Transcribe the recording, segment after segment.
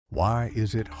Why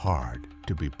is it hard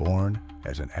to be born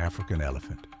as an African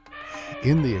elephant?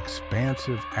 In the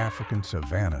expansive African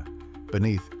savannah,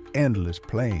 beneath endless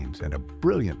plains and a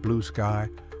brilliant blue sky,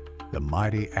 the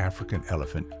mighty African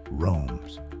elephant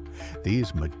roams.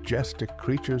 These majestic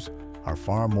creatures are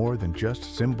far more than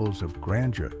just symbols of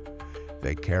grandeur.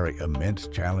 They carry immense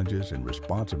challenges and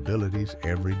responsibilities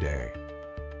every day.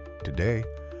 Today,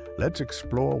 let's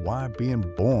explore why being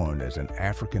born as an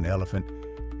African elephant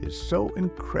is so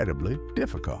incredibly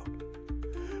difficult.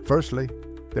 Firstly,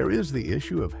 there is the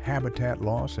issue of habitat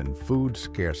loss and food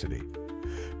scarcity.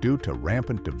 Due to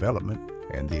rampant development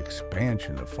and the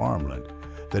expansion of farmland,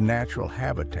 the natural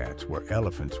habitats where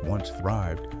elephants once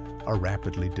thrived are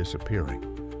rapidly disappearing.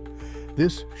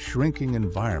 This shrinking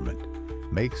environment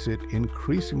makes it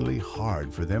increasingly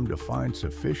hard for them to find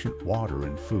sufficient water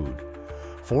and food,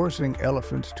 forcing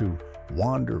elephants to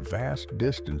wander vast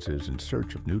distances in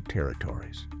search of new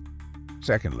territories.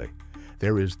 Secondly,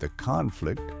 there is the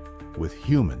conflict with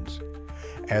humans.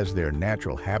 As their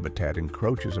natural habitat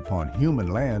encroaches upon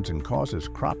human lands and causes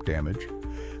crop damage,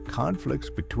 conflicts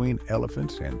between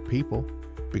elephants and people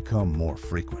become more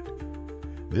frequent.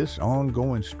 This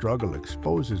ongoing struggle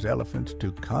exposes elephants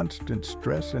to constant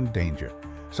stress and danger,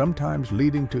 sometimes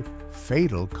leading to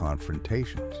fatal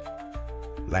confrontations.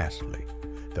 Lastly,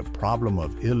 the problem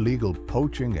of illegal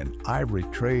poaching and ivory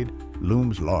trade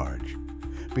looms large.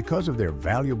 Because of their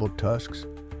valuable tusks,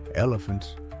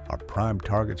 elephants are prime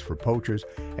targets for poachers,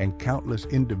 and countless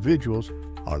individuals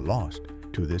are lost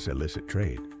to this illicit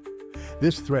trade.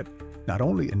 This threat not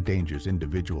only endangers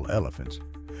individual elephants,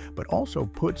 but also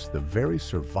puts the very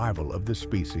survival of the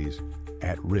species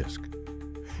at risk.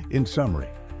 In summary,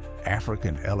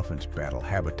 African elephants battle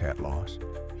habitat loss,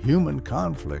 human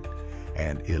conflict,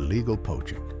 and illegal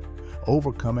poaching,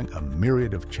 overcoming a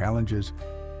myriad of challenges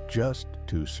just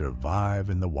to survive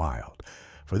in the wild.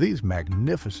 For these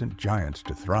magnificent giants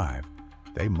to thrive,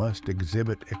 they must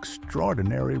exhibit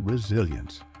extraordinary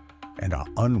resilience, and our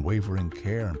unwavering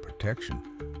care and protection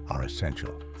are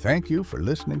essential. Thank you for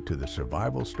listening to the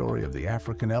survival story of the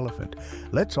African elephant.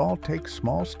 Let's all take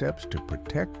small steps to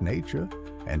protect nature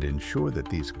and ensure that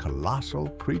these colossal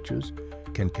creatures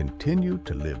can continue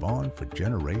to live on for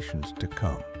generations to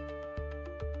come.